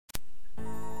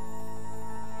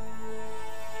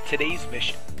Today's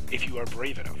mission, if you are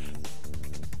brave enough.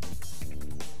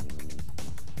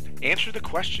 Answer the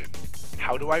question,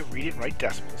 how do I read and write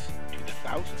decimals to the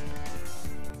thousandth?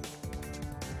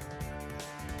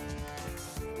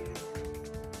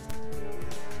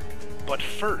 But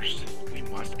first, we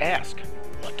must ask,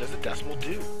 what does a decimal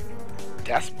do?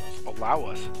 Decimals allow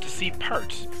us to see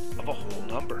parts of a whole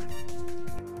number.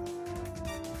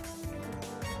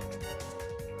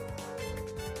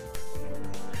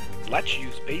 Let's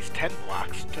use base 10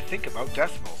 blocks to think about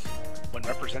decimals. When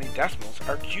representing decimals,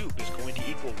 our cube is going to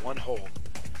equal 1 whole.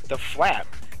 The flat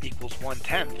equals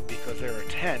 1/10 because there are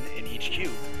 10 in each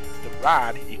cube. The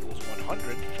rod equals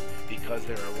 100th because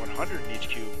there are 100 in each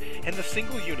cube. And the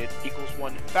single unit equals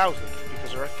 1,000th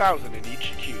because there are 1,000 in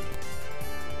each cube.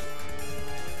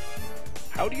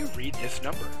 How do you read this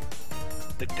number?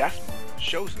 The decimal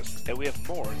shows us that we have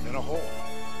more than a whole.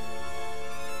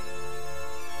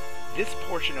 This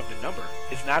portion of the number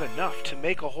is not enough to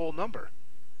make a whole number,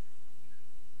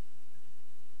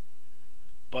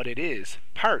 but it is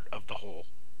part of the whole.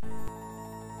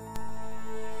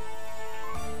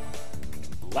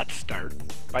 Let's start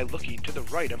by looking to the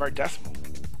right of our decimal.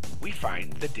 We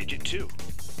find the digit 2.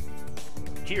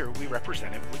 Here we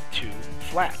represent it with 2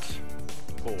 flats,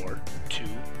 or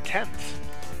 2/10ths.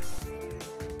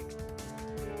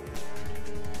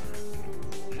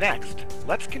 Next,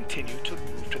 let's continue to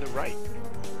move to the right.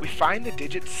 We find the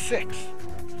digit 6.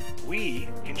 We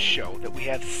can show that we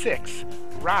have 6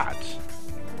 rods,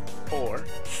 or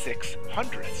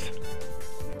 6/100ths.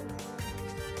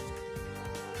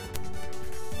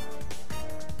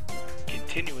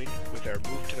 Continuing with our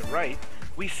move to the right,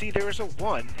 we see there is a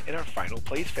 1 in our final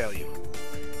place value.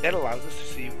 That allows us to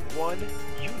see 1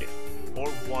 unit,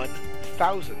 or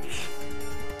 1,000ths.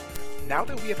 Now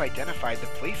that we have identified the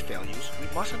place values, we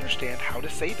must understand how to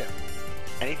say them.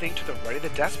 Anything to the right of the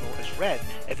decimal is read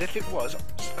as if it was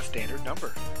a standard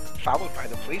number, followed by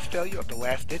the place value of the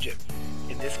last digit.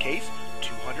 In this case,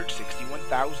 261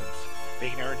 thousandths,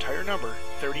 making our entire number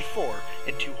 34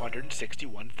 and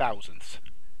 261 thousandths.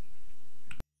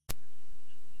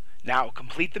 Now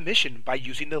complete the mission by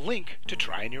using the link to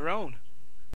try on your own.